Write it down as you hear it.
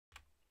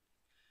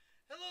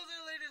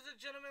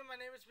gentlemen, my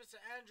name is Mr.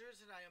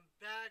 Andrews, and I am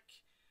back,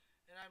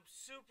 and I'm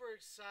super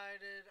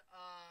excited.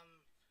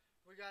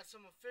 We got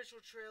some official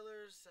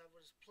trailers that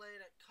was played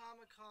at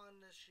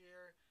Comic-Con this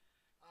year.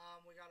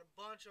 We got a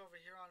bunch over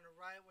here on the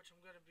right, which I'm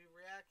going to be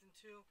reacting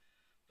to,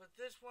 but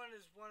this one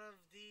is one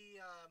of the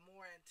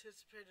more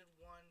anticipated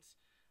ones.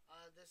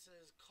 This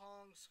is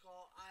Kong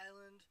Skull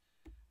Island.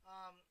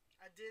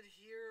 I did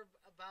hear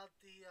about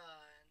the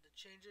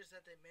changes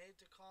that they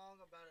made to Kong,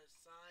 about his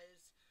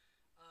size.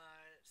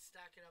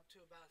 Stacking up to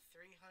about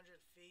 300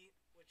 feet,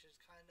 which is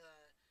kind of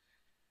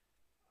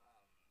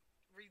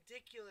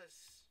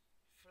ridiculous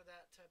for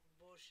that type of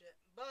bullshit.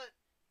 But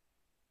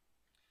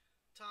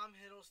Tom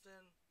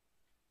Hiddleston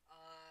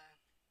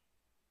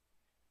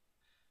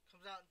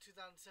comes out in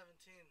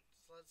 2017,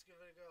 so let's give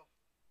it a go.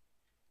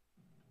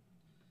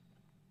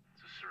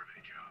 It's a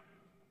survey job.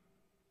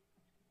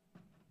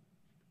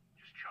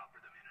 Just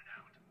chopper them in and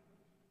out.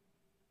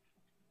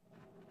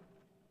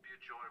 Be a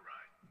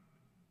joyride.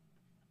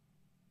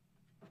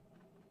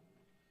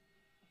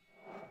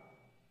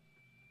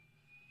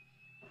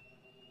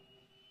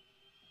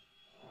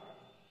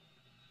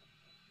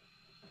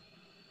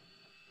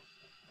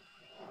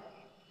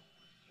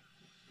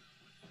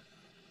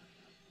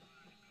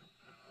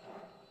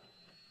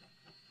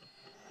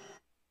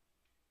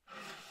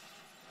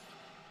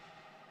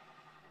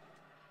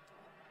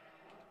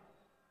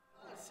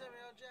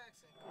 Samuel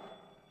Jackson.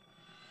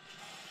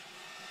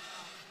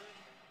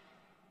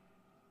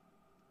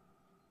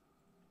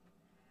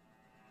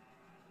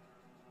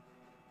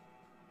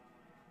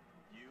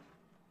 You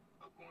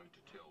are going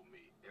to tell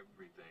me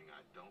everything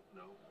I don't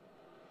know,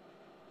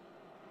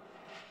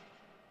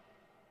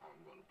 or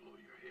I'm going to blow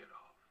your head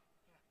off.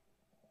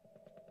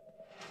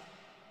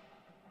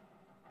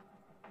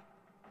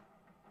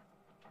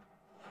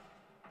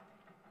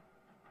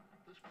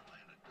 This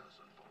planet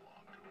doesn't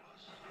belong to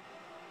us.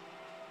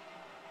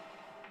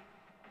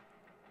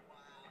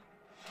 Wow.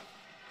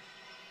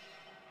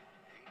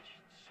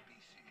 Ancient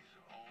species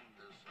owned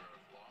this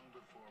earth long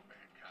before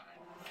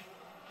mankind.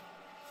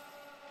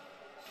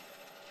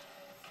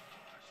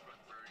 I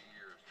spent 30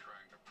 years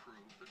trying to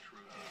prove the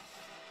truth.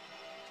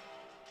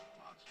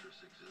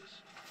 Monsters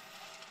exist.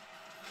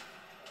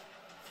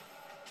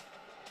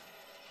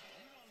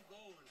 You don't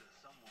go into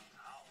someone's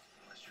house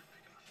unless you're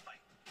picking a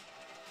fight.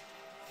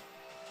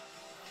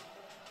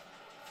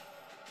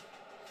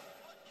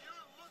 What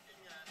you're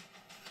looking at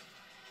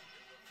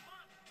is a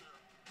monster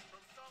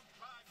from some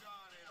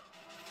bygone era.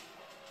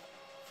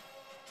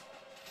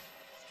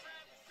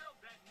 Grab yourself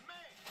that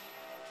man.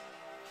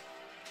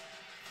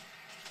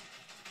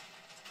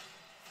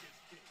 Just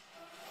kidding.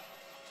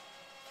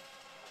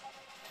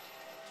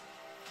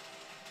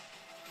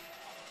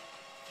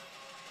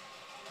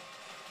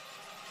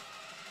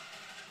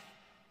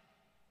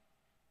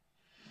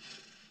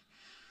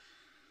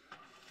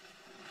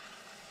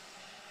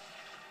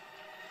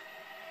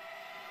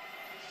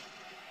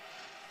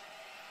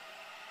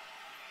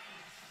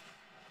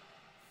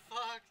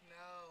 Fuck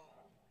no.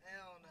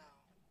 Hell no.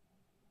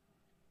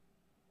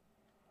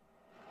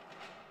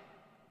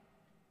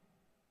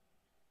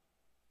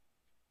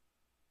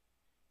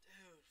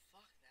 Dude,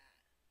 fuck that.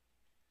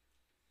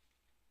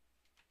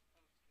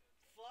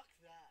 Fuck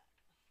that.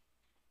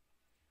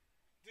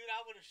 Dude,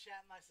 I would have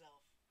shat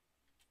myself.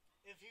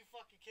 If you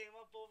fucking came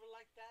up over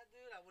like that,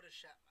 dude, I would have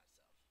shat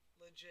myself.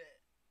 Legit.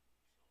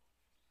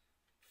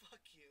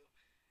 Fuck you.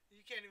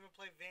 You can't even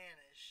play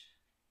Vanish.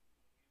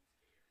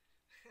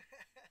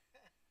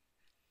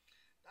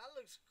 That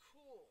looks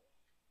cool.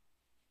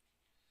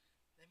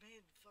 They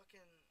made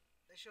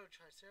they showed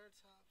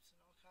Triceratops and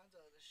all kinds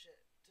of other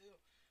shit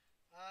too.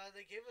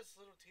 They gave us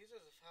little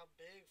teasers of how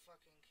big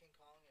fucking King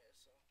Kong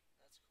is, so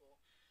that's cool.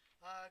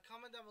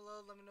 Comment down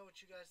below, let me know what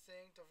you guys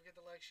think. Don't forget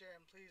to like, share,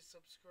 and please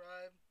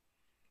subscribe.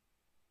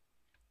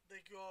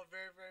 Thank you all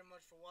very, very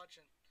much for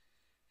watching.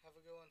 Have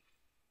a good one.